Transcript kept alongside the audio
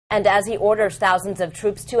And as he orders thousands of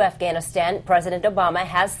troops to Afghanistan, President Obama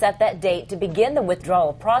has set that date to begin the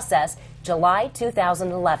withdrawal process, July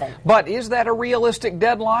 2011. But is that a realistic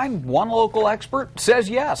deadline? One local expert says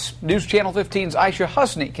yes. News Channel 15's Aisha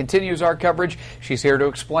Husney continues our coverage. She's here to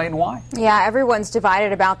explain why. Yeah, everyone's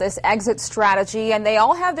divided about this exit strategy, and they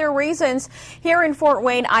all have their reasons. Here in Fort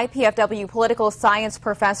Wayne, IPFW political science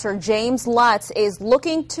professor James Lutz is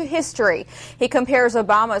looking to history. He compares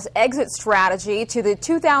Obama's exit strategy to the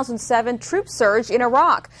 2007 troop surge in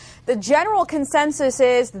Iraq. The general consensus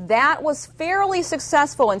is that was fairly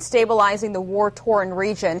successful in stabilizing the war-torn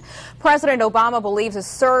region. President Obama believes a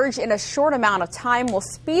surge in a short amount of time will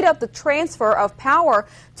speed up the transfer of power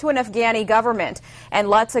to an Afghani government. And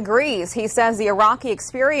Lutz agrees. He says the Iraqi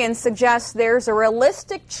experience suggests there's a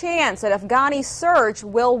realistic chance that Afghani surge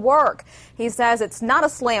will work. He says it's not a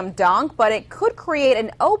slam dunk, but it could create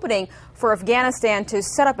an opening for Afghanistan to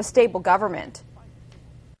set up a stable government.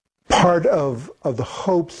 Part of the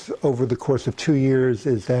hopes over the course of 2 years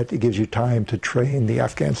is that it gives you time to train the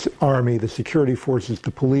Afghan army, the security forces, the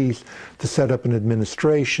police, to set up an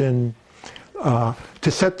administration, to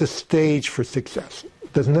set the stage for success.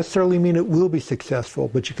 Doesn't necessarily mean it will be successful,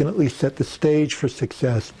 but you can at least set the stage for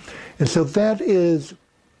success. And so that is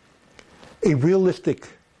a realistic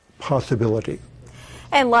possibility.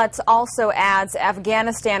 And Lutz also adds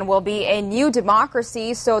Afghanistan will be a new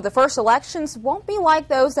democracy, so the first elections won't be like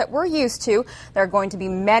those that we're used to. There are going to be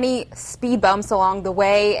many speed bumps along the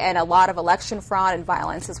way and a lot of election fraud and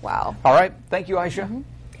violence as well. All right. Thank you, Aisha.